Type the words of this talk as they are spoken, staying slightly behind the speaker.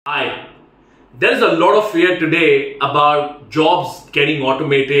Hi, there's a lot of fear today about jobs getting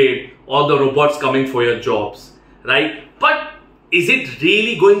automated or the robots coming for your jobs, right? But is it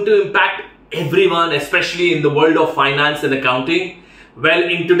really going to impact everyone, especially in the world of finance and accounting? Well,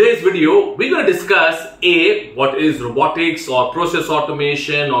 in today's video, we're going to discuss what is robotics or process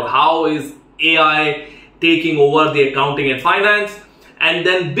automation, or how is AI taking over the accounting and finance, and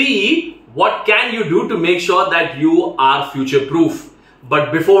then B, what can you do to make sure that you are future proof?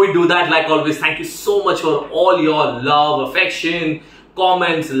 But before we do that, like always, thank you so much for all your love, affection,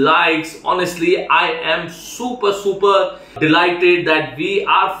 comments, likes. Honestly, I am super delighted that we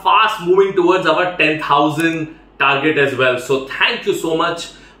are fast moving towards our 10,000 target as well. So thank you so much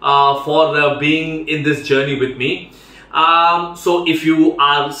for being in this journey with me. So if you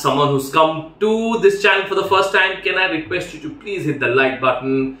are someone who's come to this channel for the first time, can I request you to please hit the like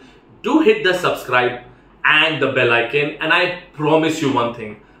button, do hit the subscribe and the bell icon, and I promise you one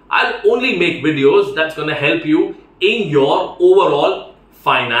thing, I'll only make videos that's going to help you in your overall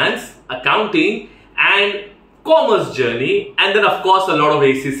finance, accounting and commerce journey, and then of course a lot of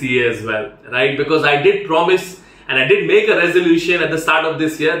ACCA as well, right? Because I did promise and I did make a resolution at the start of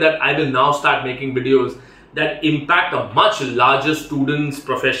this year that I will now start making videos that impact a much larger students'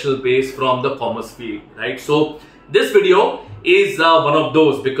 professional base from the commerce field, right? So this video is one of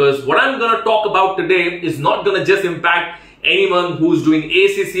those, because what I'm going to talk about today is not going to just impact anyone who's doing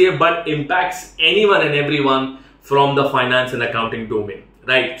ACCA, but impacts anyone and everyone from the finance and accounting domain,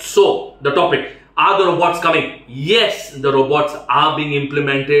 right? So the topic, are the robots coming? Yes, the robots are being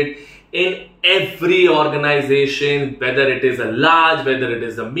implemented in every organization, whether it is a large, whether it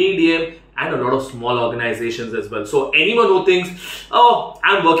is a medium, and a lot of small organizations as well. So anyone who thinks, oh,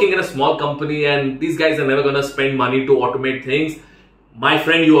 I'm working in a small company and these guys are never going to spend money to automate things, my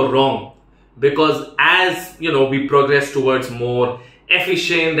friend, you are wrong. Because as you know, we progress towards more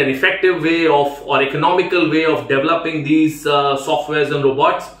efficient and effective way of, or economical way of developing these softwares and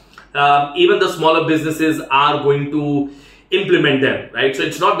robots, even the smaller businesses are going to implement them, right? So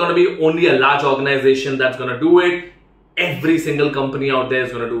it's not going to be only a large organization that's going to do it. Every single company out there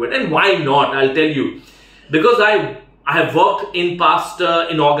is going to do it. And why not? I'll tell you, because I have worked in past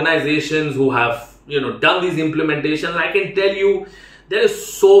in organizations who have done these implementations. I can tell you there is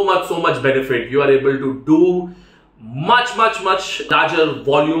so much benefit. You are able to do much larger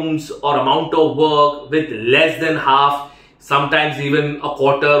volumes or amount of work with less than half, sometimes even a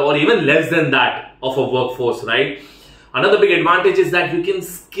quarter or even less than that of a workforce, right? Another big advantage is that you can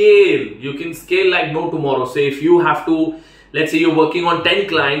scale. You can scale like no tomorrow. So if you have to, let's say you're working on 10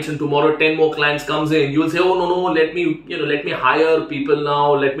 clients and tomorrow 10 more clients comes in, you'll say, oh no, let me hire people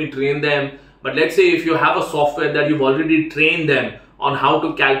now, let me train them. But let's say if you have a software that you've already trained them on how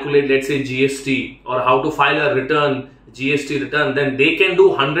to calculate, let's say GST, or how to file a return, GST return, then they can do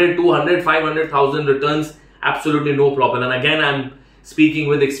 100, 200, 500,000 returns, absolutely no problem. And again, I'm speaking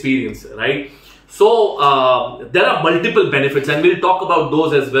with experience, right? So there are multiple benefits, and we'll talk about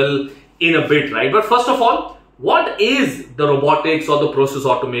those as well in a bit, right? But first of all, what is the robotics or the process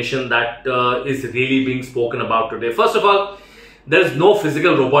automation that is really being spoken about today? First of all, there's no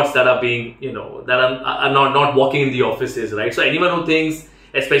physical robots that are being, that are not walking in the offices, right? So anyone who thinks,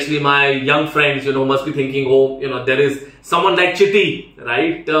 especially my young friends, must be thinking, oh, there is someone like Chitty,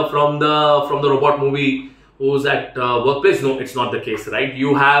 right, from the robot movie who's at workplace. No, it's not the case, right?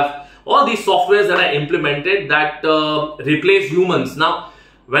 You have all these softwares that are implemented that replace humans. Now,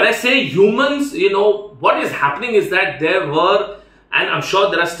 when I say humans, what is happening is that there were, and I'm sure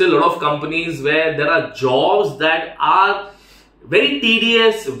there are still a lot of companies where there are jobs that are very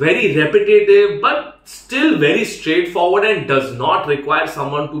tedious, very repetitive, but still very straightforward and does not require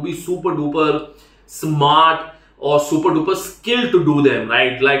someone to be super duper smart or super duper skilled to do them,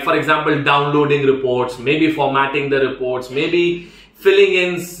 right? Like for example, downloading reports, maybe formatting the reports, maybe filling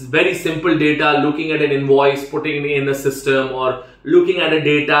in very simple data, looking at an invoice, putting it in the system, or looking at a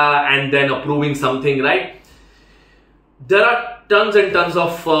data and then approving something, right? There are tons and tons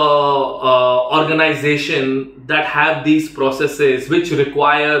of organizations that have these processes which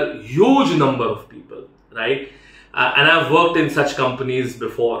require huge number of people, right? And I've worked in such companies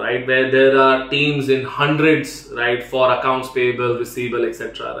before, right, where there are teams in hundreds, right, for accounts payable, receivable,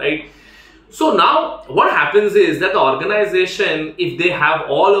 etc., right? So now what happens is that the organization, if they have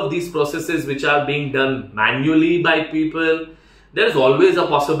all of these processes which are being done manually by people, there's always a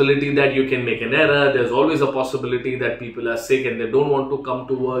possibility that you can make an error. There's always a possibility that people are sick and they don't want to come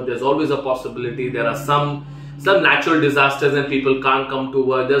to work. There's always a possibility there are some natural disasters and people can't come to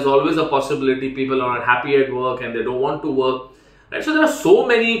work. There's always a possibility people are unhappy at work and they don't want to work, right? So there are so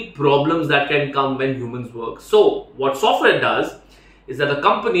many problems that can come when humans work. So what software does is that the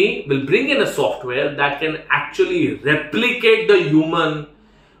company will bring in a software that can actually replicate the human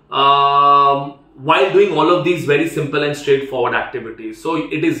while doing all of these very simple and straightforward activities. So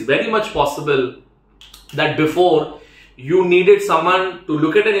it is very much possible that before you needed someone to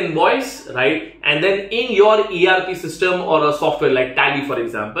look at an invoice, right? And then in your ERP system or a software like Tally, for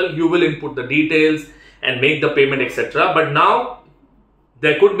example, you will input the details and make the payment, etc. But now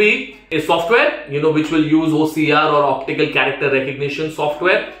there could be a software, which will use OCR or optical character recognition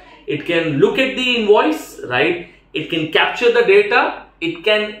software. It can look at the invoice, right? It can capture the data. It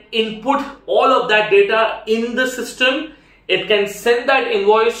can input all of that data in the system. It can send that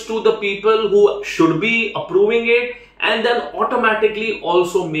invoice to the people who should be approving it, and then automatically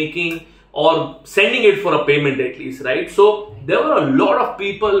also making or sending it for a payment at least, right? So there were a lot of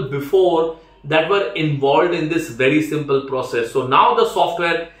people before that were involved in this very simple process. So now the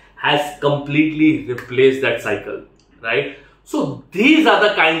software has completely replaced that cycle, right? So these are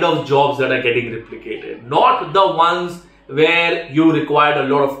the kind of jobs that are getting replicated, not the ones where you required a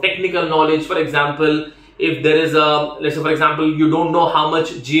lot of technical knowledge. For example, if there is let's say for example, you don't know how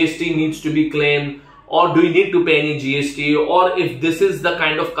much GST needs to be claimed, or do you need to pay any GST, or if this is the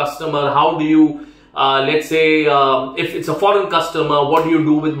kind of customer, how do you, let's say, if it's a foreign customer, what do you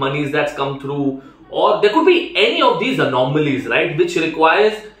do with monies that's come through? Or there could be any of these anomalies, right, which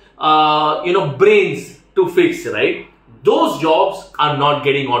requires, brains to fix, right? Those jobs are not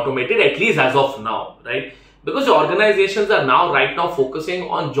getting automated, at least as of now, right? Because the organizations are right now focusing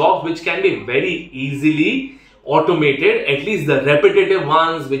on jobs which can be very easily automated, at least the repetitive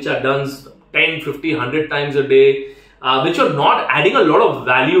ones which are done 10, 50, 100 times a day, which are not adding a lot of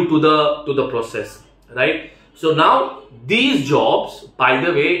value to the process, right? So now these jobs, by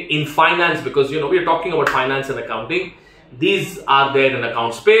the way, in finance, because we are talking about finance and accounting, these are there in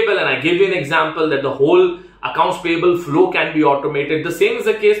accounts payable, and I gave you an example that the whole accounts payable flow can be automated. The same is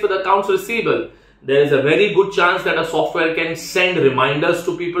the case with accounts receivable. There is a very good chance that a software can send reminders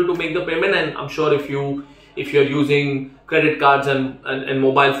to people to make the payment, and I'm sure if you're using credit cards and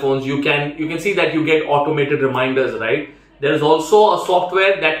mobile phones, you can see that you get automated reminders, right? There is also a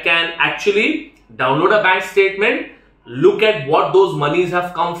software that can actually download a bank statement, look at what those monies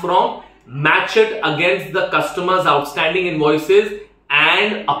have come from, match it against the customer's outstanding invoices,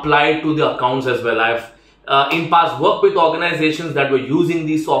 and apply it to the accounts as well. I've in past worked with organizations that were using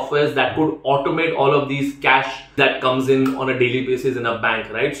these softwares that could automate all of these cash that comes in on a daily basis in a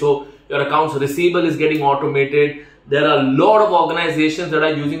bank, right? So your accounts receivable is getting automated. There are a lot of organizations that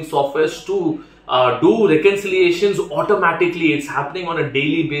are using softwares to do reconciliations automatically. It's happening on a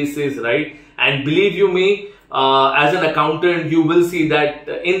daily basis, right? And believe you me, as an accountant, you will see that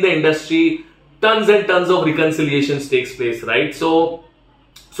in the industry, tons and tons of reconciliations takes place, right? So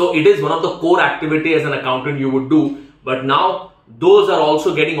it is one of the core activity as an accountant you would do, but now those are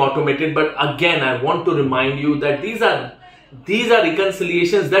also getting automated. But again, I want to remind you that these are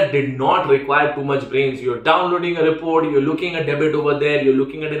reconciliations that did not require too much brains. You're downloading a report, you're looking at debit over there, you're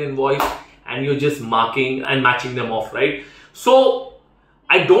looking at an invoice, and you're just marking and matching them off, right? So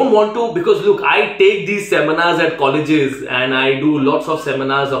I don't want to, because look, I take these seminars at colleges and I do lots of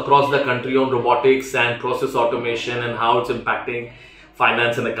seminars across the country on robotics and process automation and how it's impacting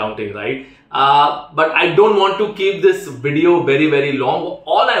finance and accounting, right? But I don't want to keep this video very, very long.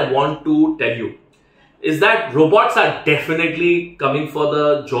 All I want to tell you is that robots are definitely coming for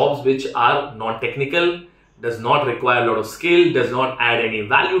the jobs which are non-technical, does not require a lot of skill, does not add any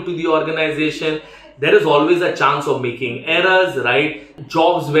value to the organization. There is always a chance of making errors, right?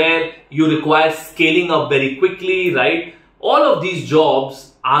 Jobs where you require scaling up very quickly, right? All of these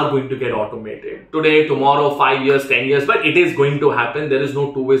jobs are going to get automated today, tomorrow, 5 years, 10 years, but it is going to happen. There is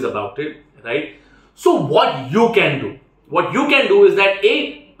no two ways about it, right? So what you can do is that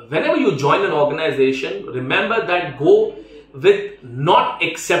whenever you join an organization, remember that go with not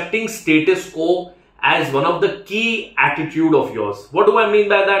accepting status quo as one of the key attitude of yours. What do I mean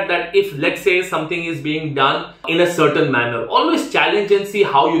by that? That if, let's say, something is being done in a certain manner, always challenge and see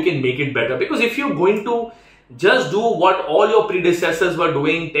how you can make it better. Because if you're going to just do what all your predecessors were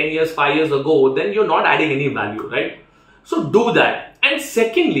doing 10 years, 5 years ago, then you're not adding any value, right? So do that. And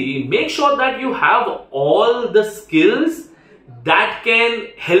secondly, make sure that you have all the skills that can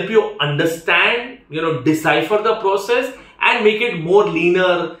help you understand, decipher the process and make it more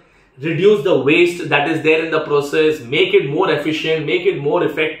leaner, reduce the waste that is there in the process, make it more efficient, make it more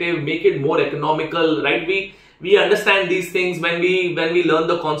effective, make it more economical, right? We understand these things when we learn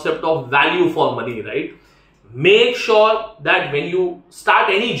the concept of value for money, right? Make sure that when you start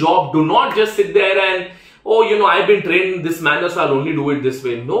any job, do not just sit there and oh, I've been trained in this manner, so I'll only do it this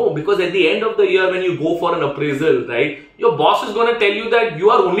way. No, because at the end of the year, when you go for an appraisal, right, your boss is going to tell you that you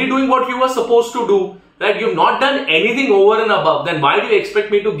are only doing what you were supposed to do, right? You've not done anything over and above. Then why do you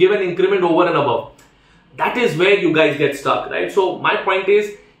expect me to give an increment over and above? That is where you guys get stuck, right? So my point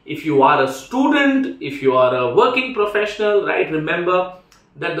is, if you are a student, if you are a working professional, right, remember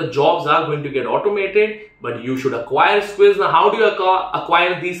that the jobs are going to get automated, but you should acquire skills. Now, how do you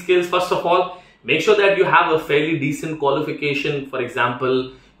acquire these skills? First of all, make sure that you have a fairly decent qualification. For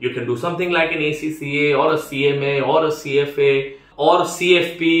example, you can do something like an ACCA or a CMA or a CFA or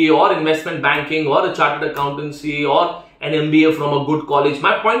CFP or investment banking or a chartered accountancy or an MBA from a good college.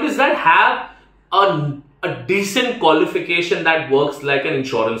 My point is that have a decent qualification that works like an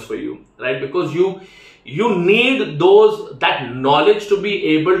insurance for you, right? Because you need that knowledge to be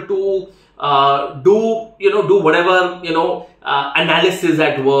able to do whatever analysis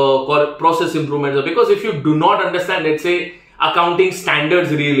at work or process improvements. Because if you do not understand, let's say, accounting standards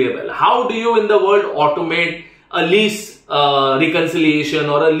really well, how do you in the world automate a lease reconciliation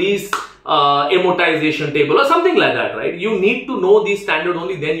or a lease amortization table or something like that, right? You need to know these standards,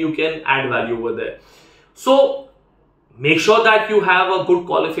 only then you can add value over there. So make sure that you have a good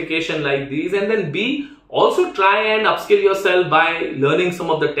qualification like these, and then also try and upskill yourself by learning some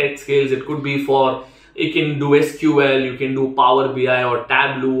of the tech skills. It could be you can do SQL, you can do Power BI or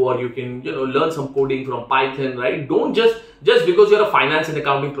Tableau, or you can learn some coding from Python, right? Don't just because you're a finance and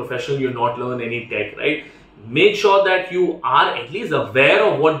accounting professional, you not learn any tech, right? Make sure that you are at least aware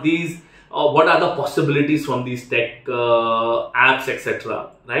of what are the possibilities from these tech apps,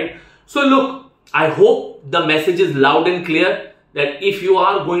 etc., right? So look, I hope the message is loud and clear that if you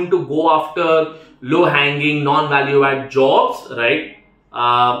are going to go after low-hanging, non-value-add jobs, right,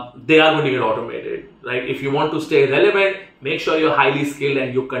 they are going to get automated, right? If you want to stay relevant, make sure you're highly skilled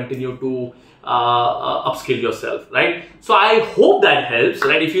and you continue to upskill yourself, right? So I hope that helps,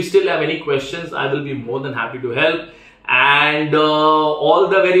 right? If you still have any questions, I will be more than happy to help. And all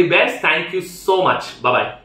the very best. Thank you so much. Bye-bye.